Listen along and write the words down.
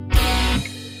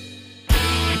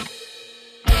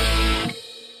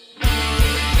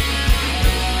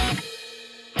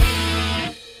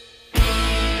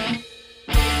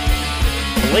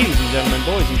Ladies and gentlemen,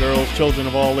 boys and girls, children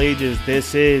of all ages,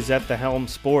 this is At the Helm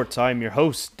Sports. I'm your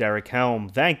host, Derek Helm.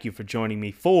 Thank you for joining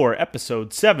me for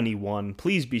episode 71.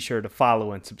 Please be sure to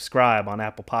follow and subscribe on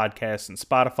Apple Podcasts and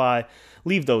Spotify.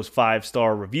 Leave those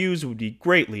 5-star reviews, would be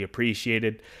greatly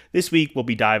appreciated. This week we'll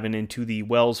be diving into the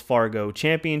Wells Fargo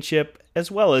Championship,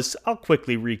 as well as I'll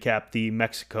quickly recap the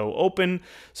Mexico Open.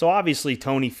 So obviously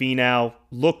Tony Finau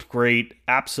looked great,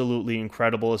 absolutely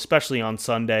incredible, especially on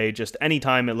Sunday. Just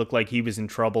anytime it looked like he was in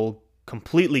trouble,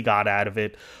 completely got out of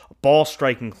it. Ball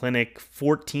striking clinic,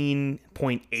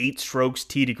 14.8 strokes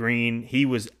tee to green. He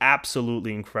was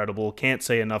absolutely incredible. Can't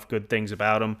say enough good things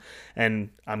about him. And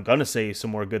I'm going to say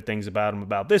some more good things about him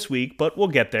about this week, but we'll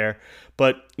get there.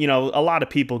 But, you know, a lot of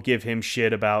people give him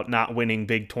shit about not winning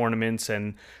big tournaments,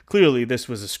 and clearly this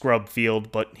was a scrub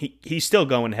field, but he's still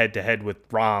going head-to-head with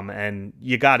Rahm, and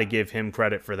you got to give him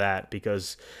credit for that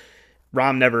because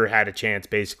Rahm never had a chance,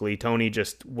 basically. Tony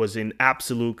just was in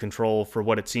absolute control for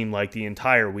what it seemed like the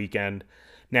entire weekend.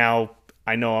 Now,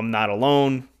 I know I'm not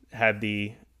alone. Had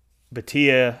the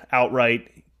Batia outright.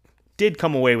 Did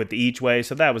come away with the each way,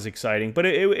 so that was exciting. But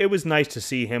it was nice to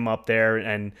see him up there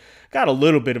and got a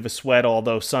little bit of a sweat,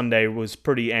 although Sunday was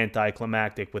pretty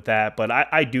anticlimactic with that. But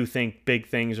I do think big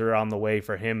things are on the way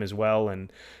for him as well.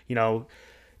 And, you know,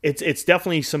 It's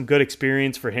definitely some good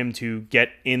experience for him to get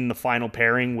in the final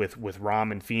pairing with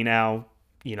Rahm and Finau.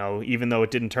 You know, even though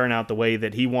it didn't turn out the way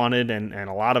that he wanted and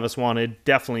a lot of us wanted,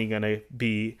 definitely going to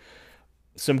be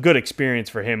some good experience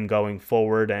for him going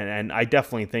forward. And I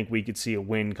definitely think we could see a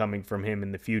win coming from him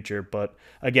in the future. But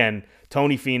again,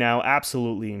 Tony Finau,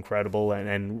 absolutely incredible.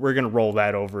 And we're going to roll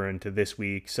that over into this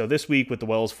week. So this week with the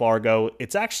Wells Fargo,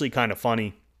 it's actually kind of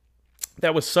funny.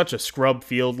 That was such a scrub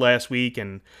field last week,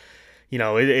 and you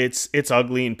know, it's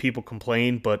ugly and people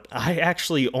complain, but I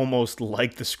actually almost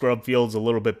like the scrub fields a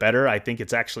little bit better. I think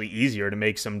it's actually easier to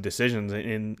make some decisions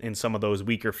in some of those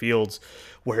weaker fields.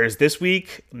 Whereas this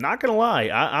week, I'm not going to lie,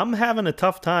 I'm having a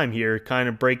tough time here kind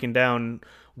of breaking down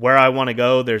where I want to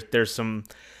go. There's some,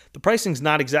 the pricing's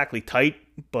not exactly tight,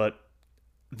 but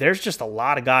there's just a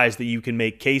lot of guys that you can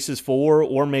make cases for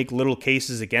or make little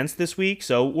cases against this week.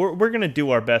 So we're going to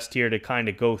do our best here to kind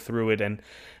of go through it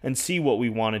and see what we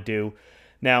want to do.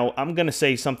 Now, I'm going to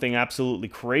say something absolutely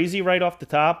crazy right off the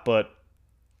top, but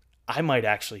I might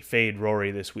actually fade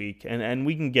Rory this week, and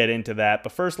we can get into that.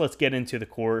 But first, let's get into the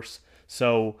course.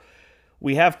 So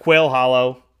we have Quail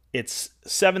Hollow. It's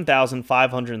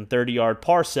 7,530 yard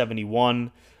par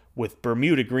 71 with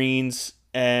Bermuda greens,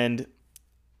 and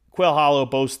Quail Hollow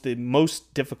boasts the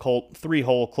most difficult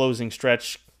 3-hole closing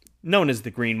stretch known as the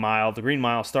Green Mile. The Green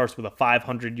Mile starts with a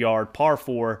 500-yard par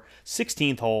 4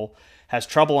 16th hole, has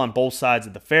trouble on both sides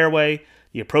of the fairway.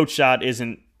 The approach shot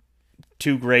isn't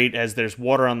too great as there's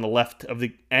water on the left of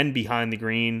the end behind the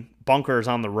green, bunkers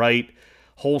on the right.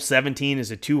 Hole 17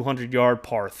 is a 200-yard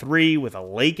par 3 with a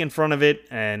lake in front of it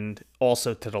and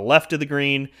also to the left of the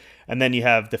green. And then you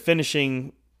have the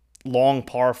finishing long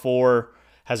par 4,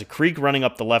 has a creek running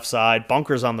up the left side,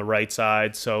 bunkers on the right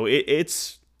side. So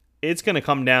it's going to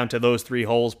come down to those 3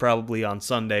 holes probably on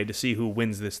Sunday to see who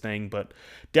wins this thing. But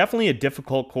definitely a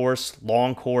difficult course,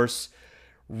 long course.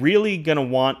 Really going to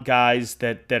want guys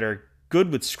that are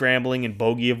good with scrambling and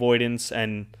bogey avoidance,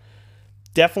 and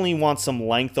definitely want some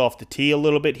length off the tee a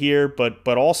little bit here.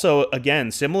 But also, again,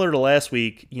 similar to last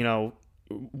week, you know,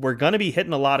 we're going to be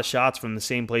hitting a lot of shots from the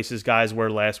same places guys were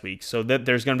last week. So that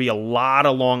there's going to be a lot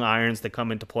of long irons that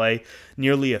come into play.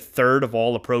 Nearly a third of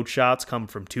all approach shots come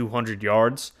from 200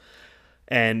 yards.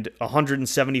 And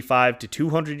 175 to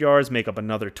 200 yards make up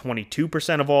another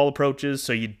 22% of all approaches.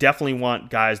 So you definitely want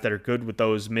guys that are good with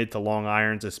those mid to long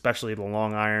irons, especially the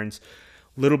long irons.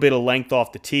 Little bit of length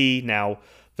off the tee. Now,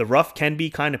 the rough can be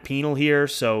kind of penal here,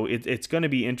 so it's going to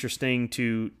be interesting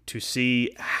to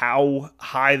see how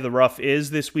high the rough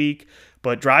is this week.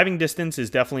 But driving distance is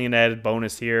definitely an added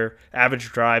bonus here.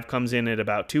 Average drive comes in at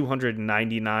about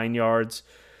 299 yards.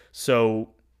 So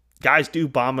guys do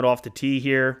bomb it off the tee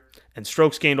here. And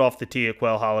strokes gained off the tee at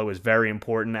Quail Hollow is very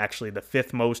important, actually the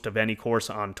 5th most of any course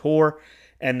on tour.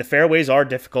 And the fairways are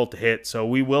difficult to hit, so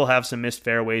we will have some missed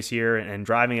fairways here, and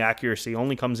driving accuracy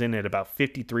only comes in at about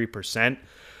 53%.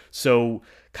 So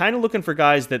kind of looking for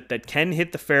guys that can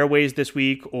hit the fairways this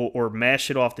week or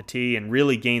mash it off the tee and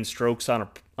really gain strokes on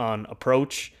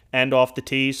approach and off the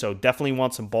tee. So definitely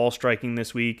want some ball striking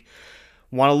this week.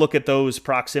 Want to look at those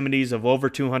proximities of over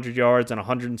 200 yards and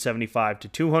 175 to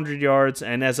 200 yards.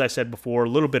 And as I said before, a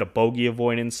little bit of bogey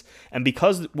avoidance. And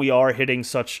because we are hitting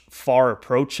such far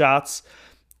approach shots,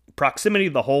 proximity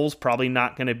of the holes probably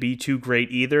not going to be too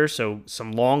great either. So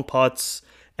some long putts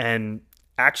and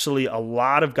actually a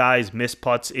lot of guys miss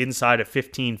putts inside of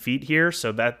 15 feet here,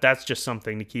 so that's just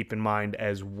something to keep in mind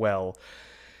as well.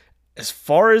 As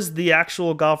far as the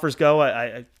actual golfers go,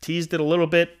 I teased it a little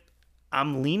bit.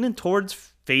 I'm leaning towards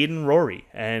fading Rory,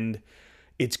 and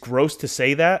it's gross to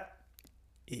say that.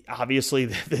 Obviously,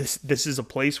 this is a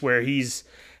place where he's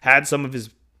had some of his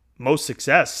most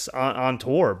success on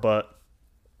tour, but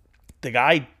the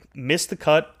guy missed the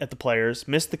cut at the Players,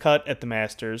 missed the cut at the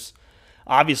Masters.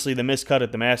 Obviously, the missed cut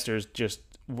at the Masters just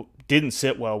didn't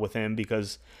sit well with him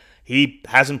because he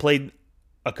hasn't played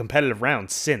a competitive round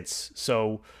since.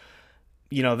 So,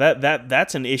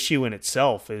 that's an issue in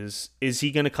itself. Is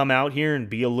he going to come out here and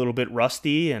be a little bit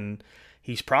rusty? And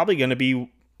he's probably going to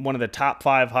be one of the top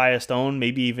 5 highest owned,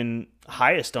 maybe even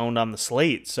highest owned on the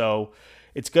slate. So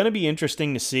it's going to be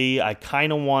interesting to see. I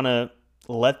kind of want to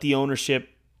let the ownership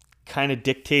kind of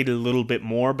dictate a little bit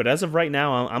more, but as of right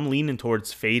now, I'm leaning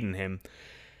towards fading him.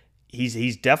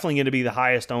 He's definitely going to be the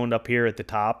highest owned up here at the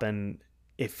top, and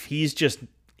if he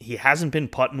hasn't been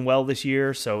putting well this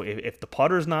year, so if the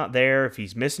putter's not there, if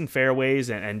he's missing fairways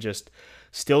and just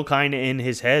still kind of in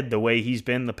his head the way he's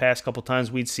been the past couple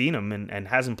times we'd seen him and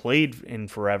hasn't played in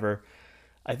forever,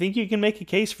 I think you can make a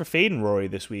case for fading Rory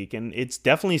this week, and it's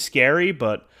definitely scary,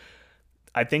 but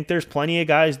I think there's plenty of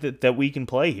guys that we can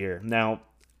play here. Now,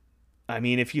 I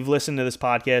mean, if you've listened to this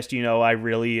podcast, I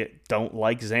really don't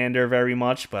like Xander very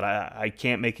much, but I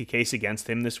can't make a case against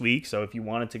him this week. So if you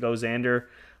wanted to go Xander,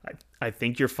 I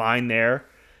think you're fine there.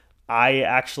 I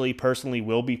actually personally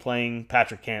will be playing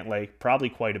Patrick Cantlay probably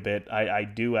quite a bit. I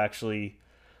do actually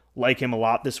like him a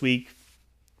lot this week.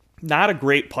 Not a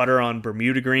great putter on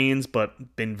Bermuda greens,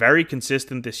 but been very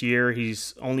consistent this year.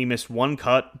 He's only missed one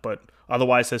cut, but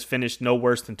otherwise has finished no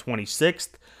worse than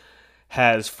 26th.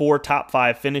 Has 4 top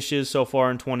 5 finishes so far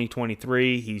in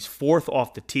 2023. He's 4th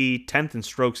off the tee, 10th in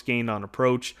strokes gained on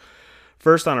approach.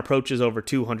 First on approaches over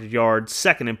 200 yards,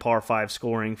 second in par 5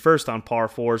 scoring, first on par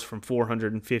 4s from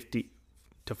 450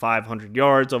 to 500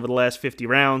 yards over the last 50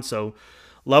 rounds. So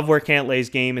love where Cantlay's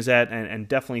game is at, and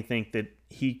definitely think that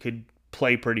he could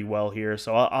play pretty well here.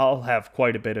 So I'll have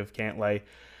quite a bit of Cantlay.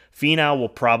 Finau will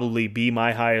probably be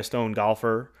my highest owned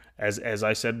golfer. As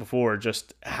I said before,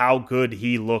 just how good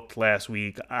he looked last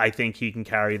week, I think he can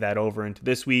carry that over into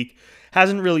this week.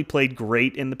 Hasn't really played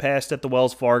great in the past at the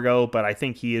Wells Fargo, but I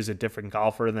think he is a different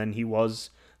golfer than he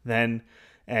was then.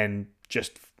 And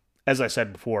just, as I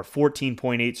said before,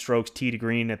 14.8 strokes tee to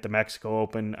green at the Mexico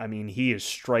Open. I mean, he is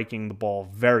striking the ball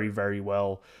very, very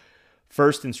well.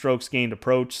 First in strokes gained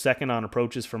approach, second on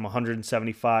approaches from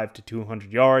 175 to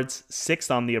 200 yards,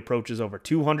 sixth on the approaches over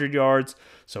 200 yards,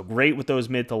 so great with those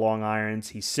mid to long irons.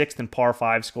 He's sixth in par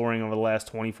 5 scoring over the last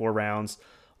 24 rounds.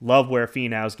 Love where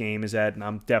Finau's game is at, and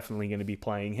I'm definitely going to be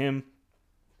playing him.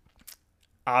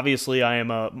 Obviously, I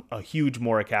am a huge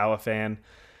Morikawa fan.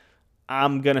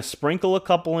 I'm going to sprinkle a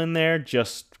couple in there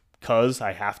just because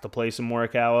I have to play some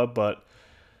Morikawa, but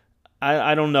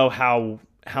I don't know how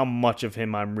much of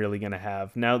him I'm really going to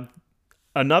have. Now,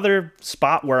 another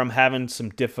spot where I'm having some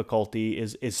difficulty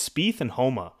is Spieth and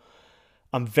Homa.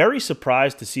 I'm very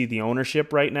surprised to see the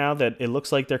ownership right now that it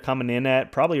looks like they're coming in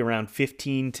at probably around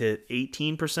 15 to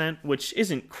 18%, which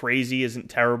isn't crazy, isn't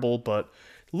terrible, but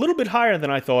a little bit higher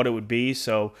than I thought it would be.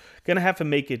 So going to have to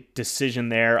make a decision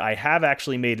there. I have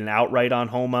actually made an outright on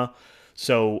Homa.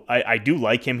 So I do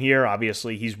like him here.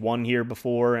 Obviously, he's won here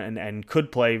before and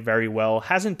could play very well.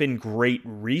 Hasn't been great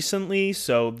recently,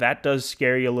 so that does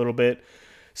scare you a little bit.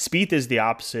 Spieth is the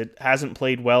opposite. Hasn't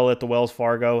played well at the Wells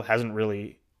Fargo. Hasn't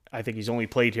really, I think he's only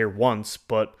played here once,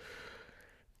 but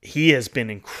he has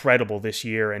been incredible this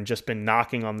year and just been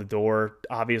knocking on the door.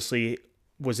 Obviously,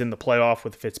 was in the playoff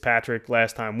with Fitzpatrick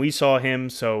last time we saw him,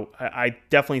 so I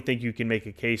definitely think you can make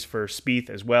a case for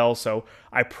Spieth as well. So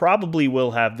I probably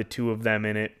will have the two of them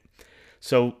in it.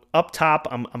 So up top,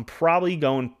 I'm probably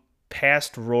going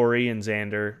past Rory and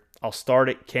Xander. I'll start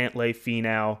at Cantlay,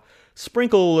 Finau,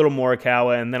 sprinkle a little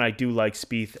Morikawa, and then I do like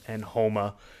Spieth and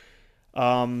Homa.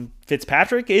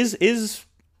 Fitzpatrick is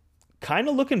kind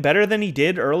of looking better than he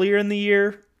did earlier in the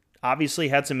year. Obviously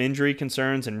had some injury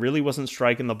concerns and really wasn't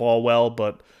striking the ball well,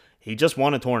 but he just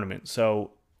won a tournament.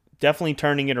 So definitely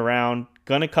turning it around.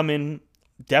 Going to come in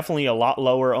definitely a lot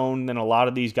lower owned than a lot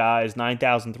of these guys.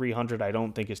 9,300 I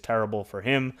don't think is terrible for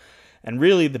him. And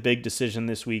really the big decision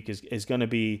this week is going to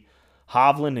be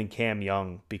Hovland and Cam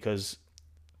Young, because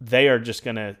they are just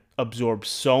going to absorb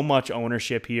so much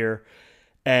ownership here.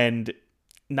 And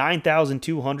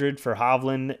 9,200 for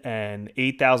Hovland and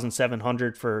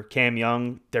 8,700 for Cam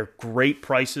Young. They're great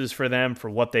prices for them for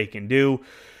what they can do.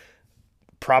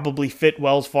 Probably fit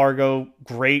Wells Fargo.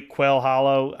 Great Quail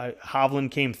Hollow.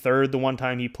 Hovland came third the one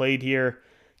time he played here.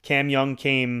 Cam Young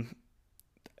came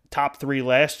top 3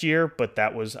 last year, but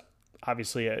that was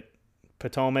obviously at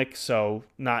Potomac, so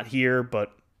not here,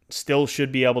 but still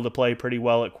should be able to play pretty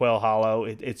well at Quail Hollow.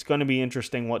 It's going to be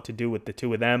interesting what to do with the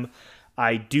two of them.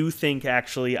 I do think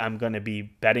actually I'm going to be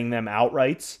betting them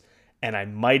outrights, and I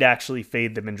might actually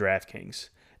fade them in DraftKings.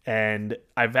 And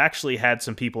I've actually had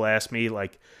some people ask me,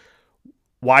 like,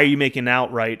 why are you making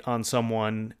outright on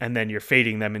someone and then you're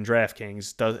fading them in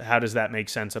DraftKings? How does that make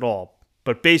sense at all?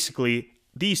 But basically,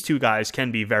 these two guys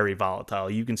can be very volatile.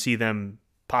 You can see them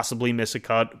possibly miss a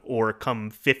cut or come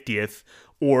 50th,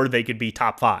 or they could be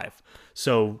top 5.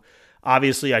 So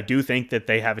obviously, I do think that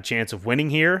they have a chance of winning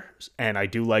here, and I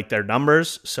do like their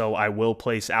numbers, so I will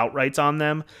place outrights on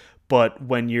them. But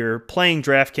when you're playing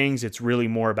DraftKings, it's really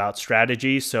more about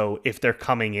strategy. So if they're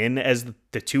coming in as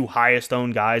the two highest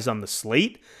owned guys on the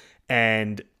slate,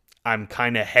 and I'm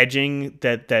kind of hedging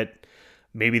that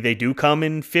maybe they do come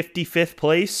in 55th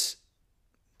place,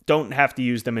 don't have to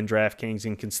use them in DraftKings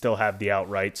and can still have the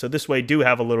outright. So this way, do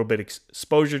have a little bit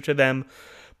exposure to them,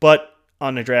 but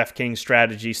on a DraftKings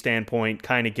strategy standpoint,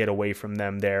 kind of get away from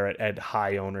them there at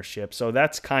high ownership. So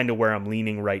that's kind of where I'm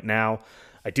leaning right now.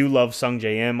 I do love Sung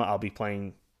J M. I'll be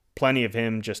playing plenty of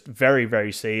him, just very,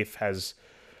 very safe, has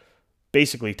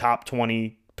basically top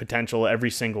 20 potential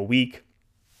every single week.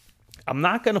 I'm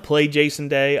not going to play Jason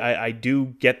Day. I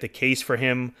do get the case for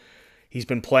him. He's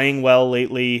been playing well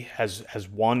lately, has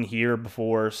won here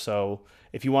before, so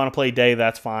if you want to play Day,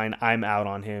 that's fine. I'm out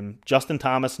on him. Justin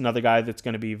Thomas, another guy that's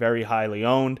going to be very highly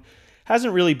owned.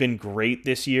 Hasn't really been great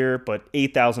this year, but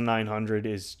 8,900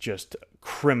 is just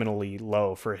criminally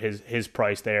low for his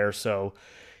price there. So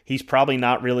he's probably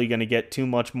not really going to get too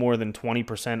much more than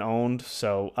 20% owned.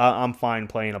 So I'm fine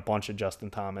playing a bunch of Justin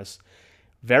Thomas.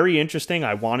 Very interesting.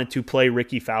 I wanted to play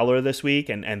Ricky Fowler this week,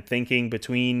 and thinking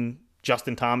between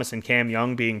Justin Thomas and Cam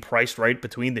Young being priced right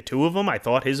between the two of them, I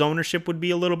thought his ownership would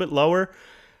be a little bit lower.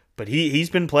 But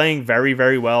he's been playing very,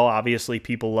 very well. Obviously,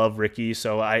 people love Ricky,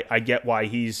 so I get why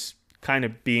he's kind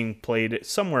of being played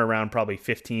somewhere around probably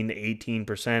 15 to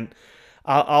 18%.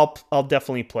 I'll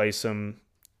definitely play some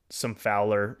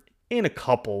Fowler in a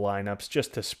couple lineups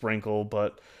just to sprinkle,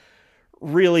 but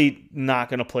really not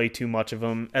going to play too much of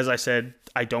him. As I said,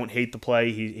 I don't hate the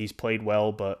play. He's played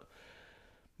well, but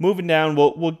moving down,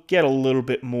 we'll get a little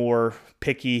bit more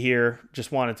picky here.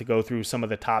 Just wanted to go through some of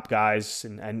the top guys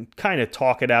and kind of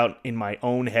talk it out in my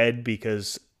own head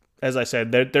because, as I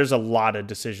said, there's a lot of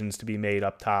decisions to be made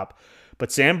up top.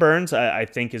 But Sam Burns, I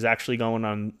think, is actually going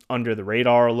on under the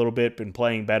radar a little bit, been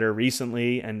playing better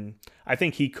recently, and I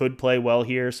think he could play well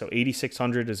here. So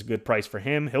 8,600 is a good price for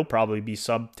him. He'll probably be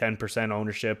sub 10%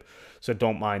 ownership, so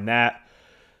don't mind that.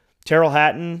 Terrell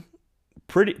Hatton,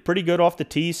 pretty good off the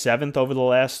tee, 7th over the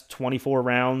last 24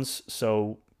 rounds,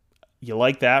 so you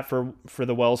like that for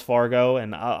the Wells Fargo,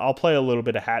 and I'll play a little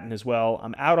bit of Hatton as well.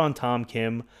 I'm out on Tom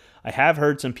Kim. I have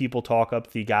heard some people talk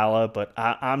up Theegala, but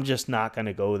I'm just not going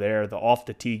to go there. The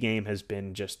off-the-tee game has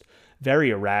been just very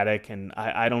erratic, and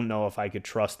I don't know if I could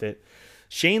trust it.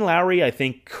 Shane Lowry, I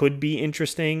think, could be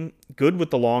interesting. Good with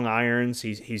the long irons.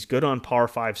 He's good on par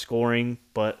 5 scoring,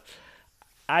 but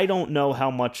I don't know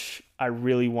how much I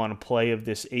really want to play of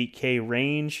this 8K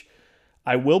range.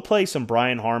 I will play some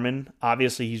Brian Harmon.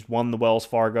 Obviously, he's won the Wells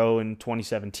Fargo in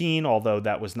 2017, although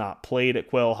that was not played at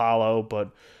Quail Hollow,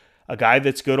 but a guy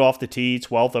that's good off the tee,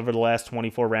 12th over the last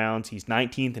 24 rounds. He's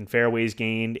 19th in fairways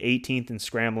gained, 18th in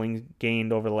scrambling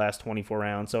gained over the last 24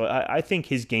 rounds. So I think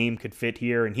his game could fit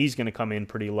here, and he's going to come in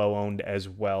pretty low owned as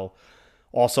well.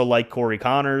 Also like Corey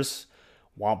Connors,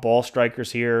 want ball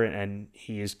strikers here, and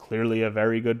he is clearly a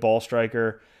very good ball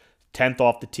striker. 10th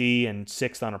off the tee and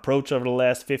 6th on approach over the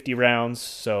last 50 rounds.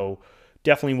 So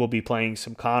definitely will be playing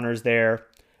some Connors there.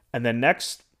 And then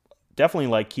next, definitely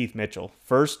like Keith Mitchell.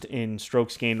 First in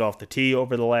strokes gained off the tee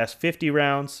over the last 50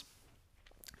 rounds.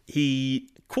 He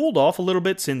cooled off a little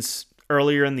bit since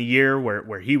earlier in the year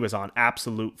where he was on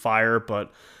absolute fire, but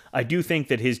I do think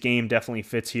that his game definitely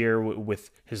fits here with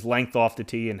his length off the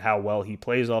tee and how well he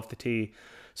plays off the tee.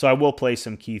 So I will play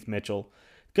some Keith Mitchell.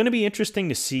 Going to be interesting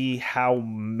to see how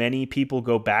many people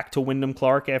go back to Wyndham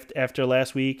Clark after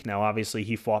last week. Now, obviously,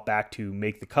 he fought back to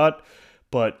make the cut,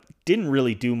 but didn't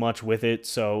really do much with it.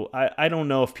 So I don't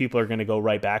know if people are going to go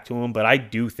right back to him, but I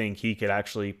do think he could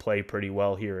actually play pretty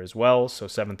well here as well. So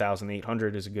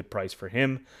 7,800 is a good price for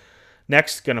him.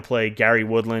 Next, going to play Gary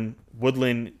Woodland.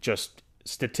 Woodland just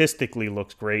statistically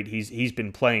looks great. He's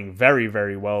been playing very,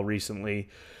 very well recently,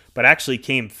 but actually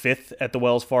came 5th at the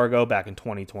Wells Fargo back in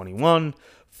 2021,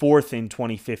 4th in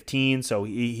 2015. So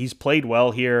he's played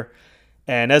well here.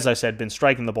 And as I said, been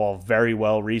striking the ball very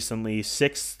well recently.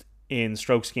 6th in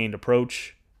strokes gained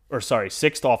approach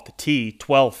 6th off the tee,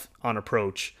 12th on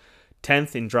approach,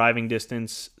 10th in driving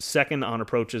distance, 2nd on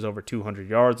approaches over 200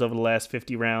 yards over the last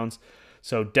 50 rounds.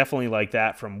 So definitely like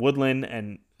that from Woodland,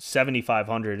 and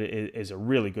 7,500 is a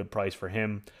really good price for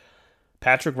him.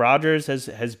 Patrick Rogers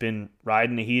has been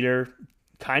riding a heater.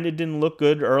 Kind of didn't look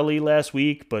good early last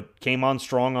week, but came on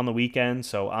strong on the weekend,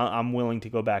 so I'm willing to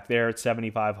go back there at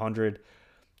 7,500.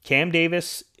 Cam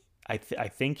Davis, I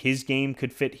think his game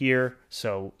could fit here,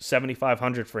 so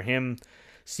 7,500 for him.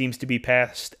 Seems to be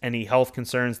past any health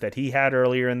concerns that he had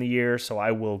earlier in the year, so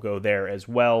I will go there as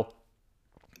well.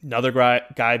 Another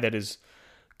guy that is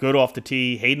good off the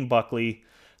tee, Hayden Buckley,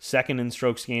 2nd in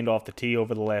strokes gained off the tee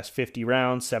over the last 50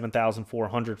 rounds,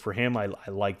 7,400 for him. I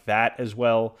like that as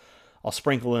well. I'll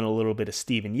sprinkle in a little bit of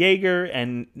Steven Yeager,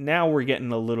 and now we're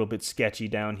getting a little bit sketchy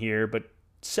down here, but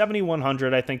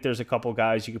 7,100, I think there's a couple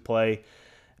guys you could play.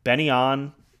 Benny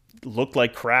On looked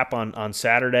like crap on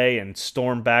Saturday and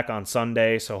stormed back on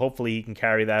Sunday, so hopefully he can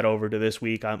carry that over to this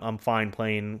week. I'm fine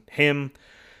playing him.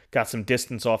 Got some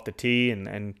distance off the tee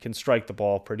and can strike the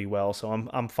ball pretty well, so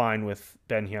I'm fine with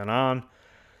Ben Hyun-an.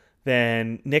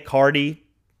 Then Nick Hardy,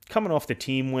 coming off the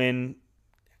team win,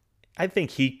 I think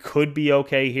he could be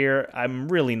okay here. I'm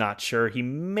really not sure. He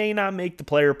may not make the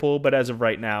player pool, but as of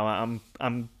right now,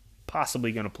 I'm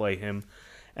possibly going to play him.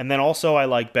 And then also I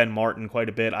like Ben Martin quite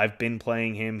a bit. I've been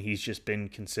playing him. He's just been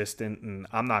consistent, and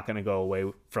I'm not going to go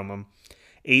away from him.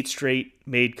 8 straight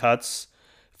made cuts,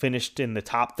 finished in the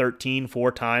top 13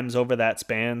 4 times over that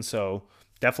span, so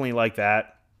definitely like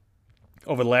that.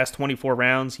 Over the last 24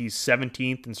 rounds, he's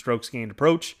 17th in strokes gained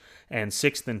approach and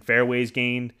 6th in fairways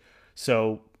gained.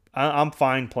 So I'm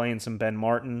fine playing some Ben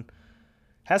Martin.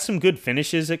 Has some good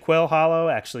finishes at Quail Hollow.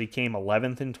 Actually came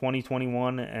 11th in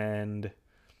 2021, and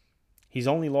he's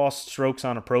only lost strokes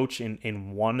on approach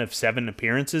in 1 of 7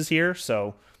 appearances here,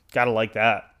 so got to like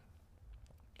that.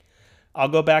 I'll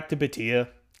go back to Batia.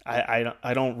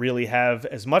 I don't really have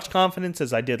as much confidence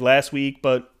as I did last week,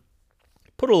 but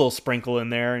put a little sprinkle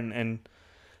in there and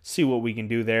see what we can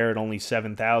do there at only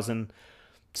 7,000.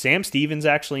 Sam Stevens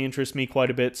actually interests me quite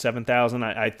a bit, 7,000.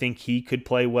 I think he could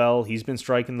play well. He's been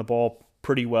striking the ball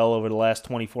pretty well over the last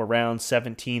 24 rounds,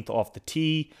 17th off the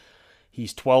tee.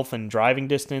 He's 12th in driving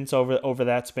distance over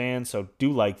that span, so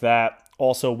do like that.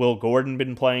 Also, Will Gordon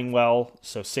been playing well,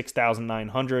 so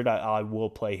 6,900. I will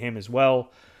play him as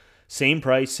well. Same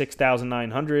price,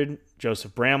 6,900.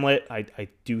 Joseph Bramlett, I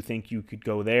do think you could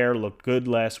go there. Looked good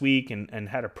last week and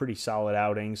had a pretty solid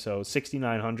outing, so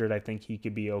 6,900, I think he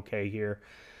could be okay here.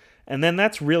 And then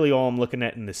that's really all I'm looking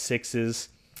at in the sixes.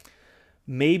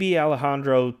 Maybe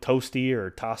Alejandro Tosti or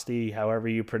Tosti, however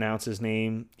you pronounce his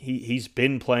name. He's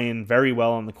been playing very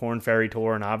well on the Korn Ferry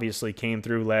Tour and obviously came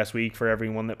through last week for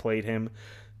everyone that played him.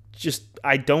 Just,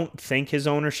 I don't think his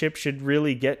ownership should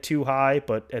really get too high,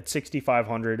 but at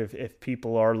 6,500, if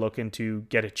people are looking to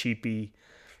get a cheapie,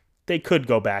 they could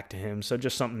go back to him. So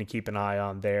just something to keep an eye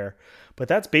on there. But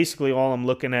that's basically all I'm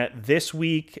looking at this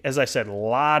week. As I said, a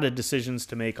lot of decisions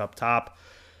to make up top.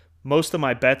 Most of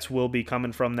my bets will be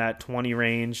coming from that 20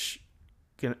 range.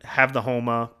 Gonna have the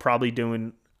Homa, probably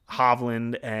doing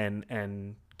Hovland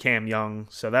and Cam Young.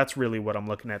 So that's really what I'm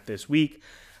looking at this week.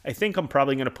 I think I'm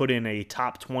probably going to put in a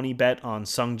top 20 bet on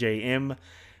Sung Jae Im.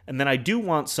 And then I do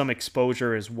want some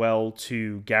exposure as well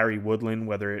to Gary Woodland,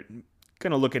 whether it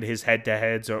going to look at his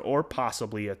head-to-heads or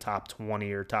possibly a top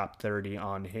 20 or top 30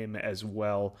 on him as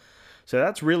well. So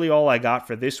that's really all I got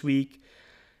for this week.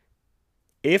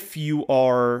 If you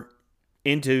are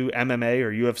into MMA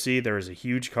or UFC, there is a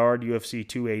huge card, UFC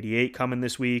 288, coming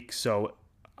this week. So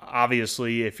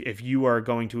obviously, if you are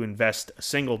going to invest a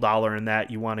single dollar in that,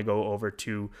 you want to go over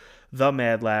to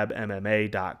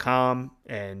themadlabmma.com,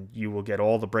 and you will get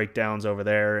all the breakdowns over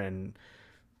there. And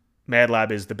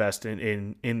MadLab is the best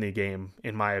in the game,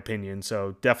 in my opinion.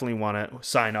 So definitely want to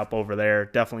sign up over there.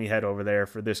 Definitely head over there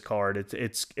for this card.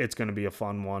 It's going to be a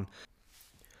fun one.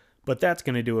 But that's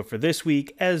going to do it for this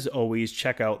week. As always,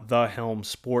 check out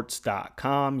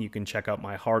thehelmsports.com. You can check out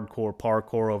my hardcore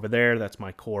parkour over there. That's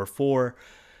my core 4.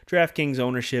 DraftKings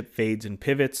ownership, fades, and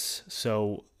pivots.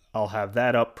 So I'll have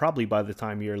that up probably by the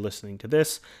time you're listening to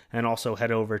this. And also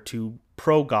head over to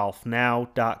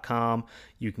progolfnow.com.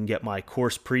 You can get my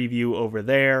course preview over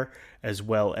there, as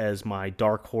well as my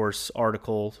Dark Horse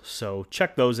article. So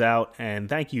check those out. And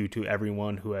thank you to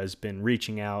everyone who has been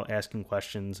reaching out, asking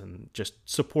questions, and just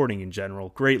supporting in general.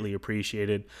 Greatly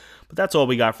appreciated. But that's all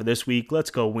we got for this week.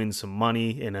 Let's go win some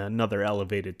money in another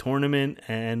elevated tournament.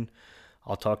 And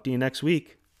I'll talk to you next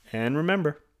week. And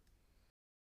remember,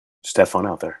 just have fun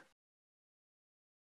out there.